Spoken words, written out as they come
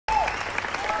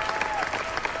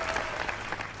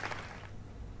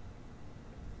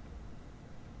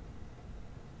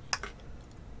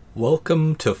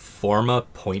Welcome to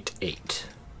forma.8.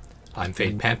 I'm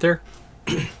Panther,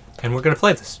 and we're going to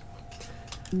play this.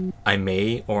 I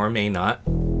may or may not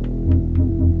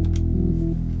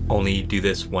only do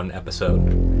this one episode.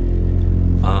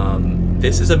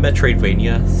 This is a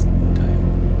Metroidvania style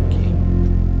game.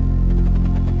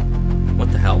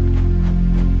 What the hell?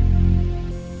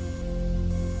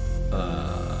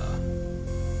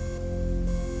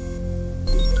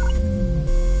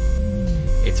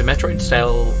 It's a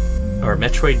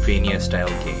Metroidvania style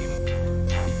game.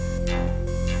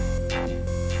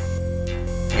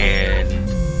 And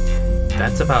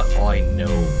that's about all I know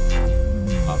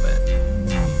of it.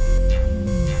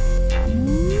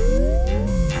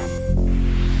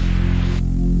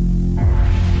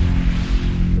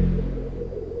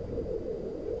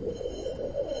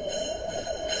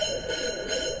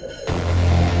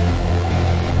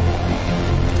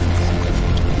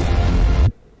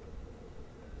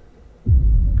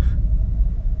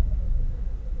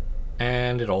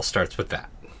 And it all starts with that.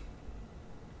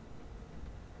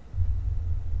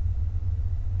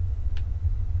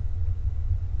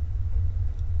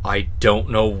 I don't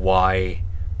know why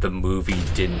the movie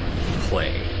didn't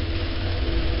play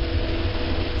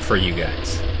for you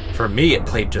guys. For me, it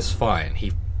played just fine.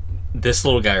 This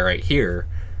little guy right here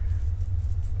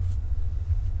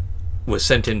was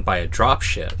sent in by a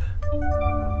dropship.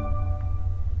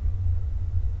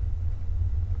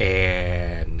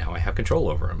 And now I have control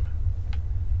over him.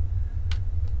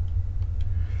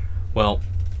 Well,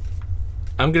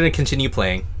 I'm going to continue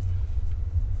playing.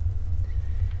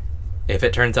 If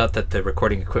it turns out that the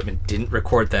recording equipment didn't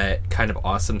record that kind of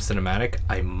awesome cinematic,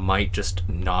 I might just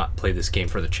not play this game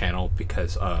for the channel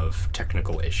because of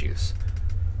technical issues,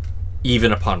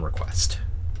 even upon request.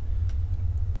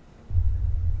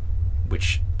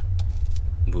 Which...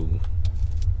 Ooh.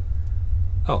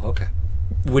 Oh, okay.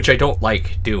 Which I don't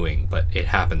like doing, but it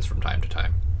happens from time to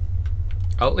time.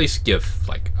 I'll at least give,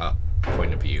 like, a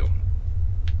point of view.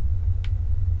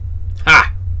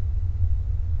 Ha!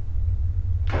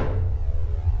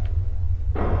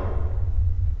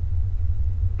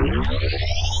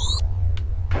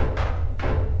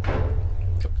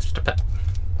 Stop that.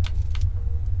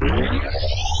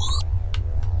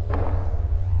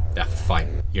 Yeah,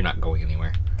 fine. You're not going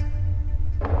anywhere.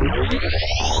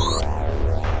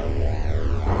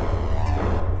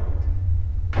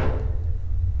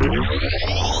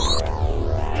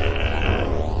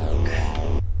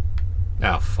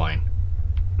 Ah, fine.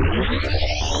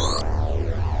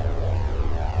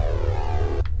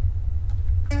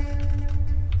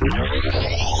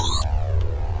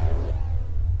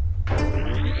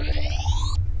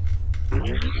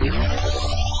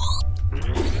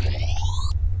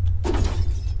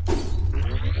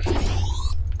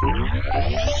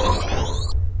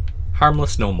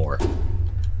 Harmless no more.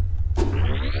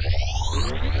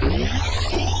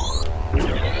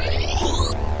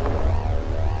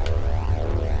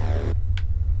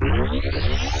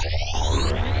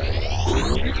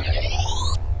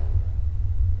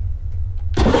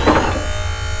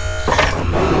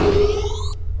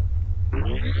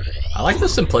 I like the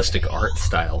simplistic art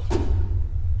style.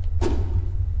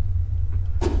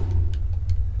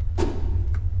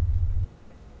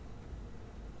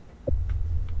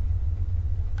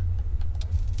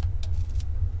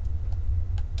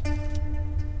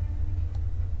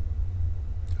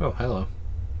 Oh, hello.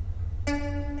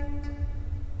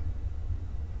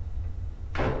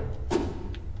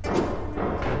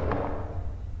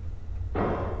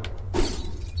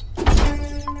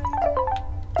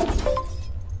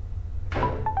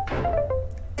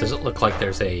 Doesn't look like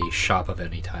there's a shop of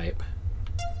any type.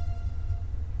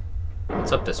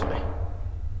 What's up this way?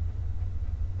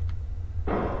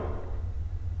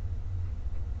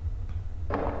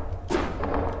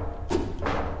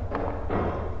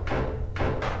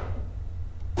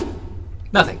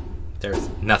 Nothing. There's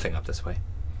nothing up this way.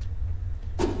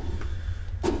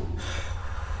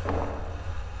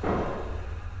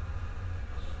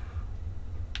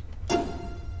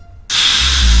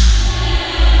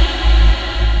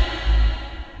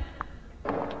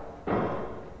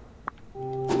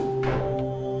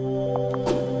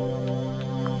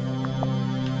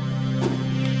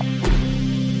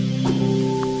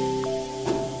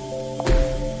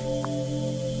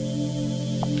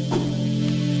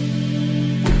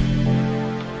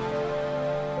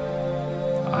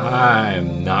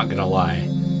 I'm not gonna lie.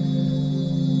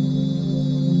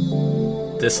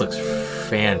 This looks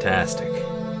fantastic.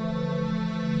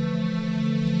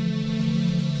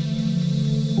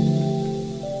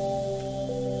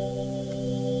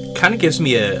 Kind of gives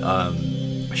me a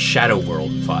Shadow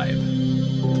World vibe.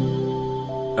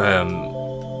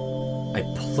 I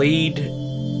played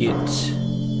it...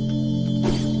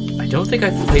 I don't think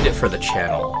I've played it for the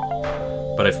channel,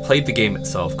 but I've played the game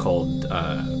itself called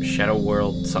Shadow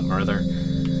World something or other,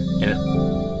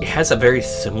 and it has a very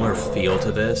similar feel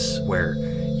to this, where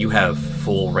you have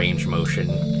full range motion,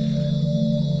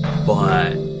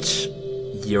 but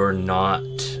you're not...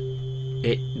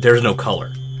 there's no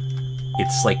color.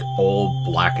 It's like all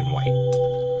black and white.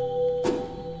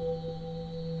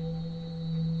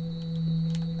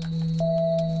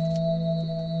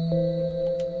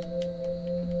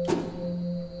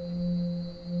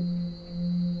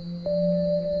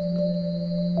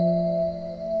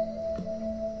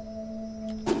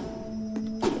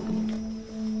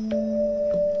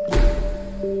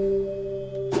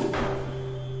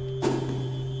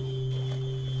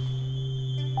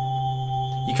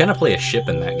 You kind of play a ship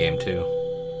in that game, too.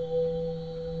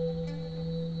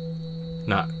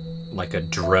 Not like a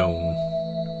drone.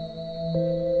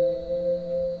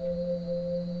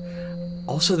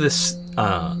 Also, this,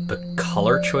 the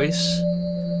color choice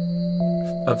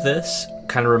of this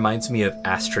kind of reminds me of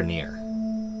Astroneer.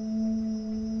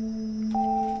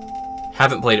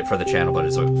 Haven't played it for the channel, but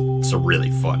it's a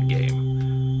really fun game.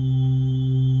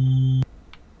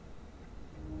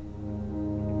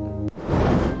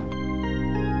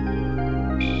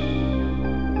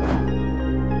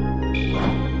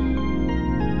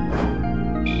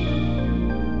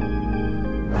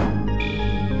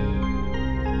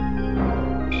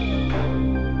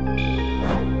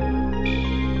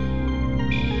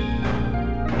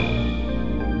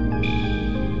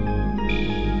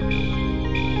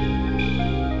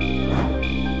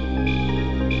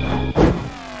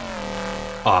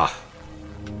 Ah.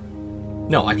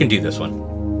 No, I can do this one.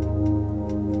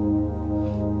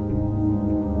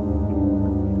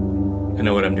 I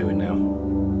know what I'm doing now.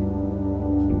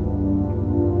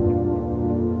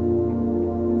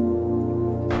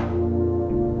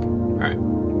 Alright.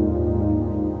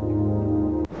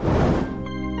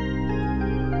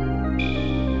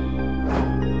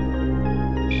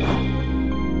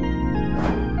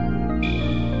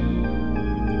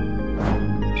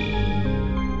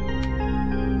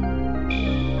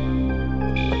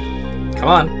 Come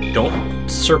on, don't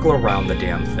circle around the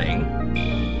damn thing.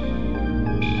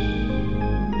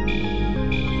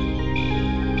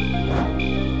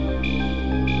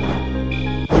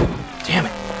 Damn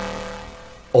it.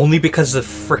 Only because the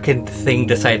frickin' thing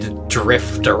decided to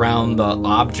drift around the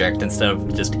object instead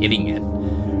of just hitting it.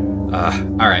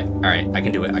 Alright, I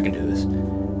can do it, I can do this.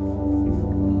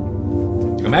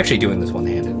 I'm actually doing this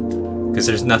one-handed, because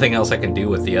there's nothing else I can do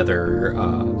with the other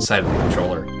side of the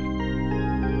controller.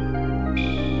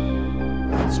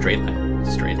 Straight line,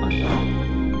 straight line.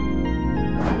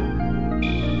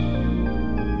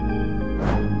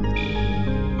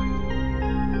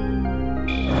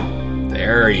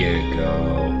 There you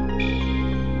go.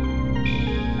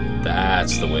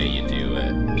 That's the way you do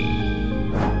it.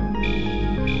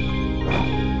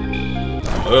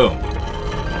 Boom.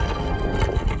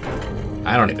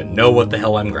 I don't even know what the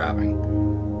hell I'm grabbing.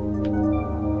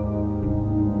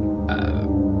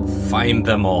 Find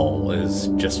them all is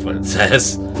just what it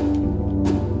says.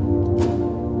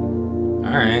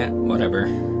 Alright, whatever.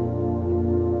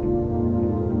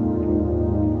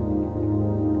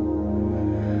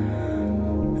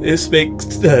 This makes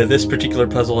this particular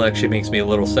puzzle actually makes me a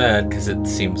little sad, because it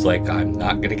seems like I'm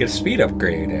not gonna get a speed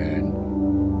upgrade,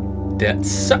 and that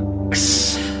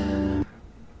sucks.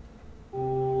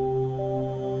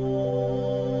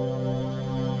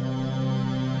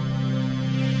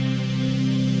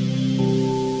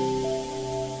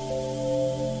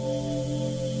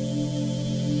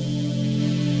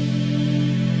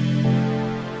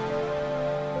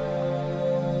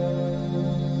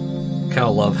 Kind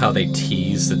of love how they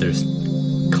tease that there's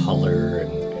color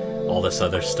and all this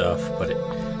other stuff, but it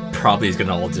probably is going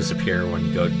to all disappear when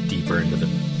you go deeper into the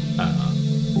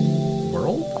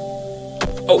world?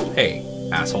 Oh, hey,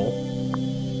 asshole.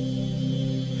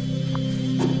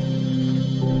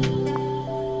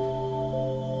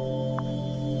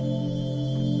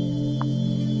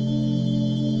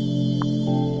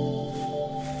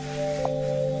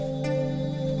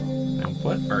 Now,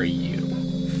 what are you?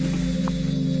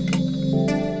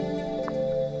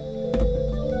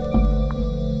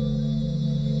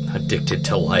 Addicted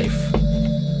to life.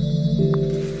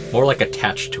 More like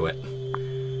attached to it.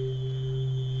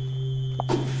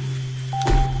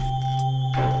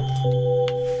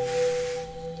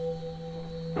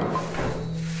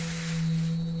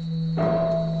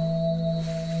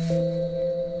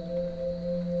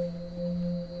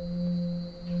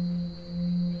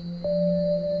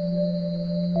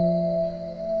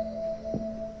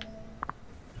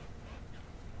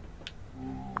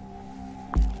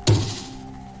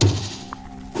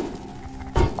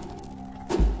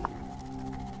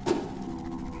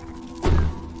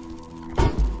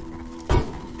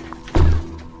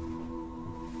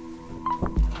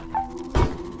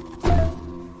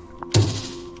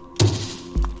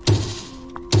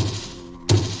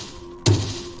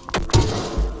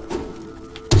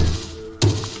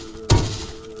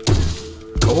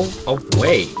 Go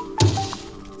away.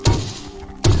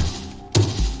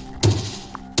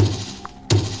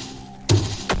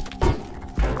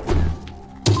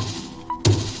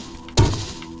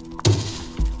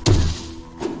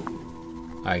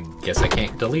 I guess I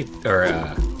can't delete or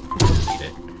delete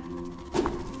it.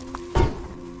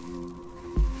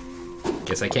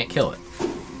 Guess I can't kill it.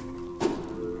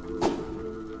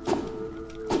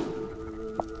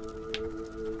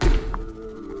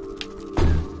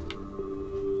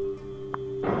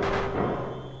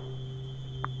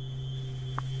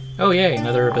 Oh yay,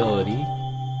 another ability,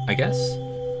 I guess.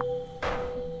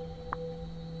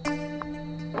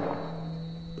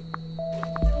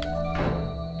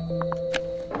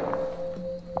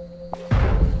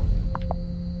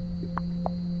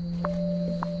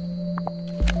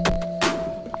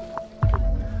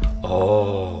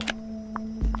 Oh.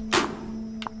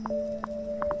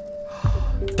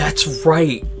 That's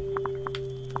right.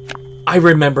 I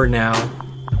remember now.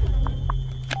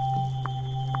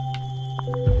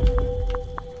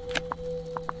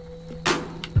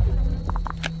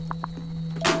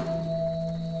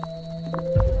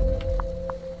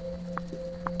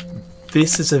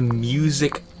 This is a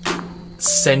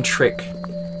music-centric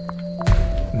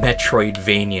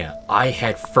Metroidvania. I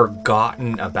had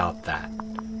forgotten about that.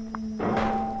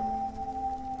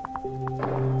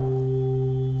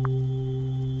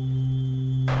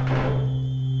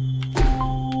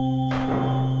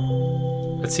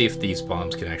 Let's see if these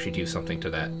bombs can actually do something to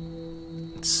that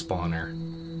spawner.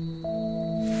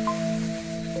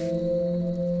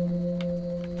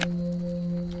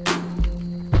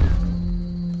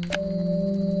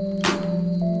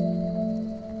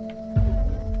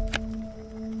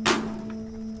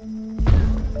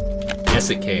 Yes,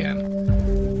 it can.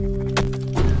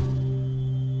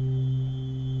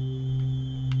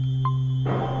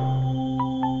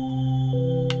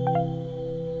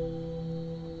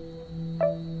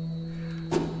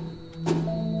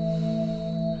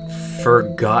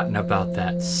 Forgotten about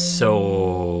that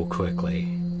so quickly.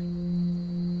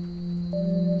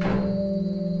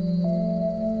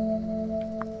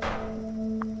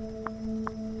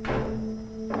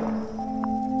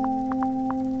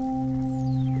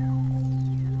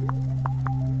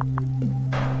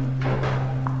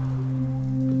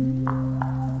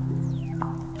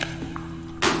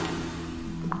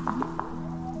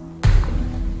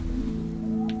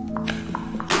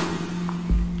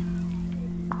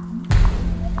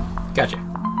 Gotcha.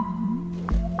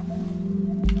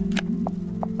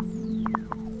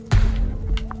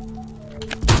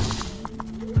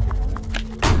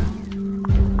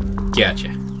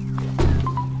 Gotcha.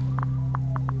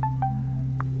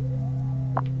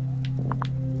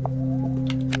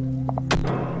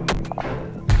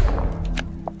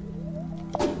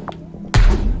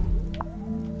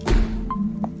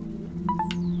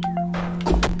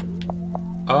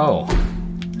 Oh.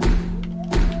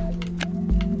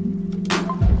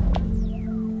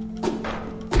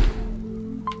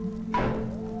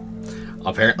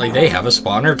 Apparently they have a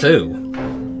spawner too.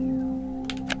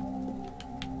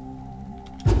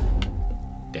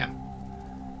 Damn.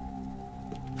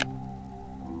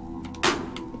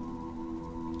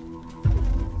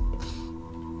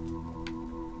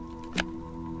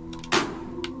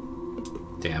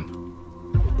 Damn.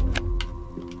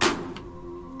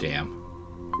 Damn.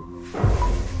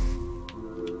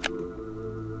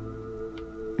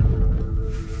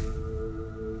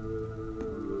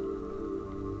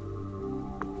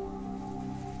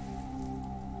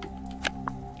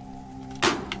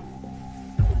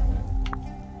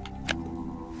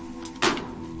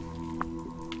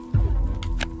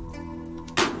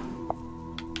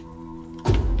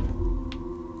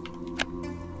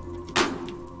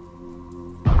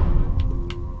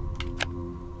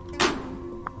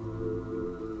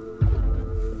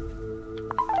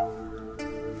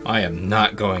 I am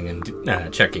not going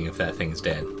and checking if that thing's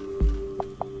dead.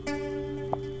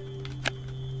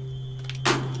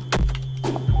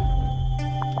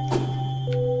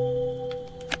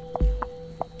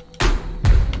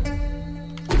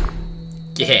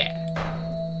 Yeah.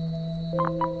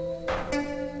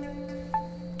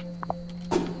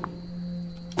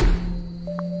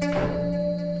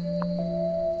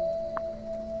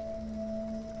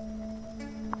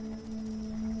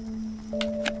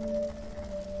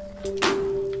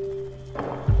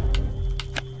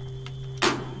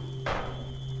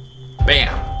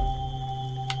 Bam.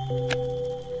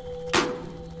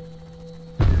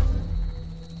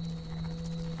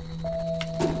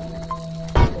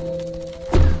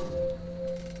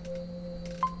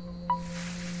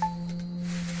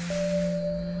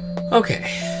 Okay.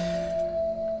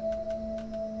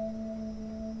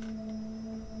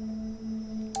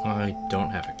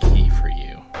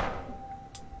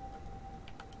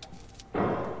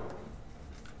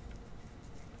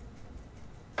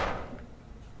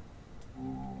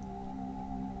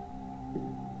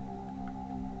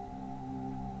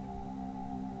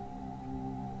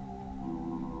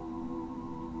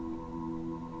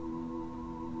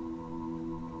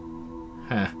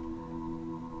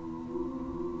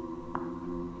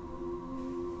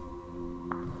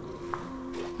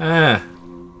 Ah.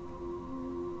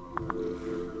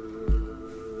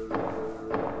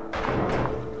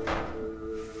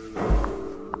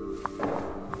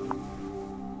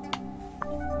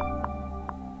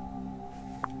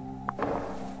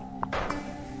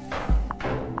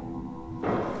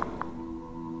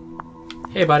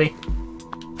 Hey, buddy.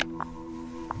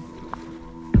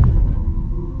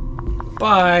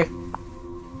 Bye.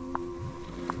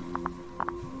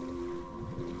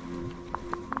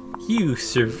 You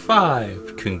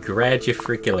survived.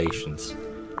 Congratulations.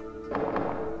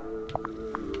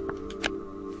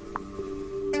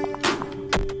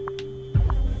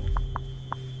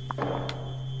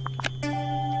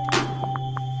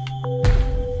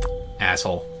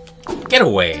 Asshole. Get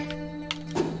away.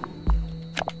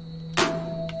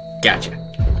 Gotcha.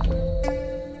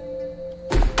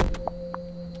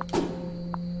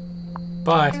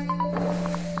 Bye.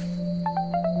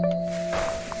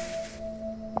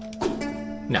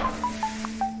 No.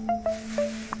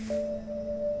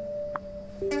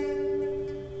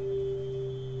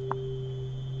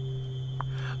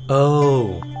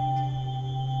 Oh.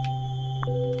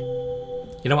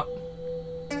 You know what?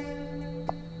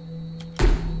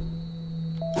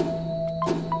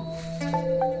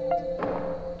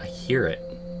 I hear it.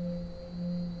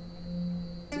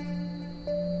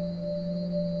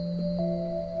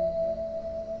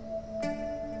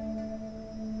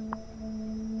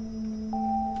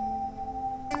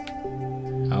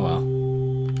 Oh well.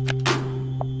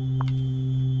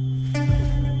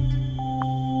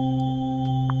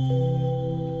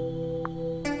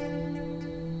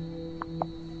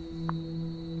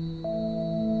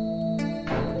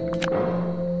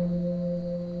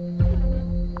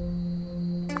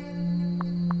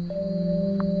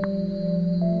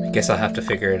 I guess I'll have to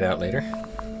figure it out later.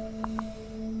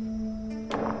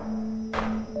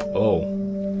 Oh.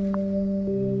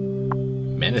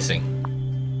 Menacing.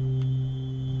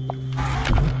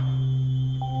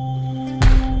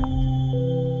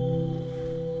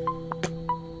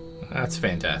 That's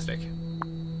fantastic.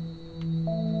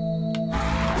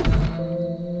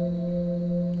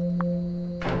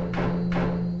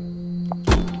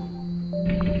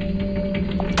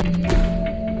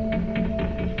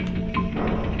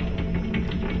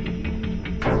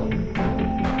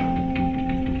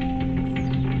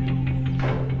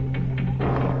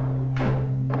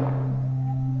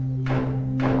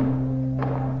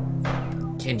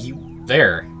 Can you...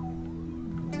 There.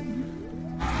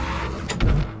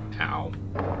 Ow.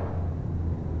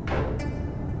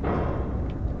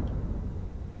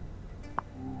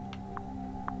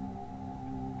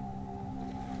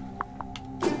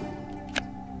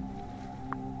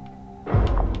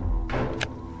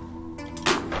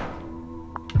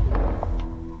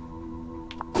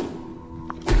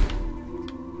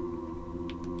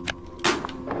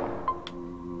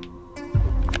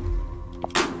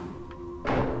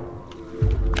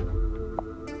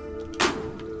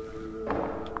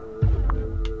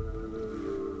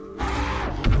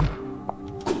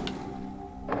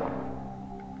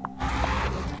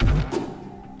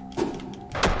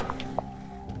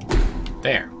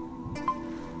 There.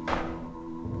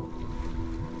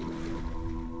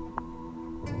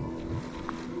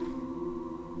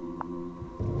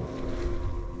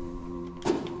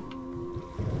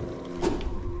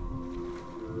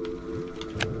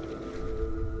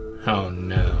 Oh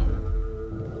no.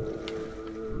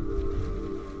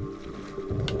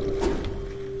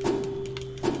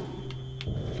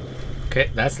 Okay,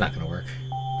 that's not gonna work.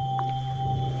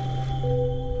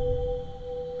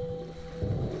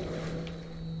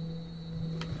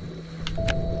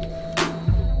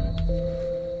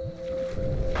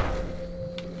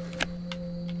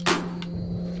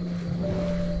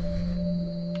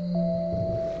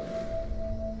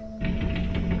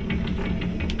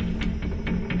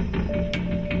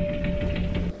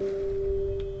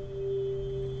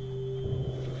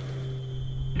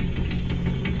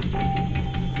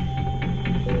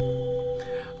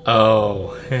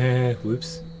 Oh,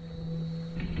 whoops.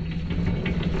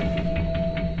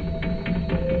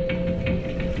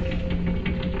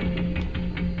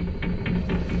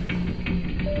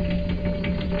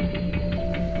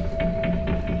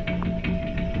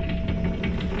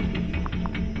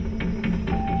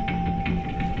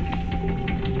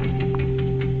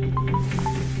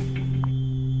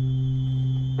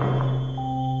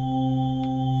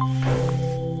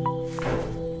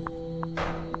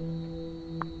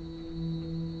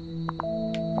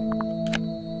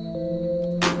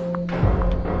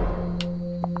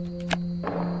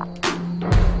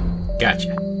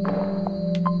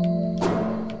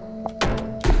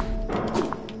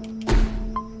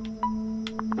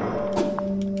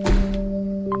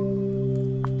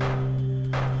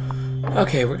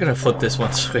 Okay, we're gonna flip this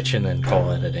one switch and then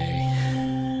call it a day.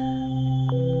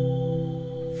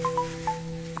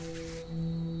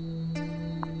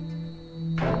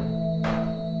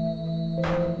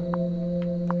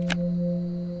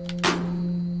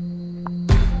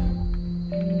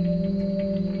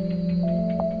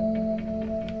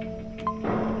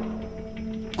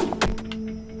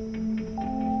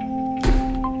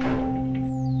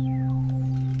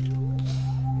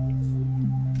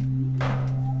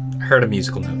 Heard a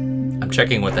musical note. I'm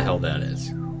checking what the hell that is.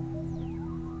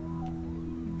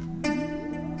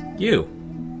 You.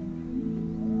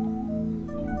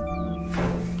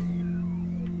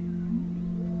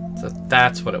 So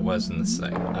that's what it was in this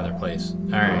other place.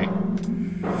 Alright.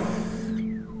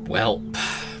 Well,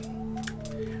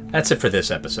 that's it for this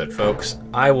episode, folks.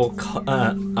 I will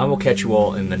catch you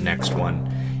all in the next one.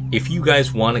 If you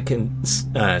guys want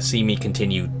to see me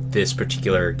continue this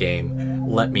particular game,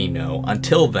 let me know.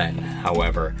 Until then,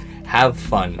 however, have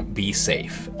fun, be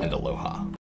safe, and aloha.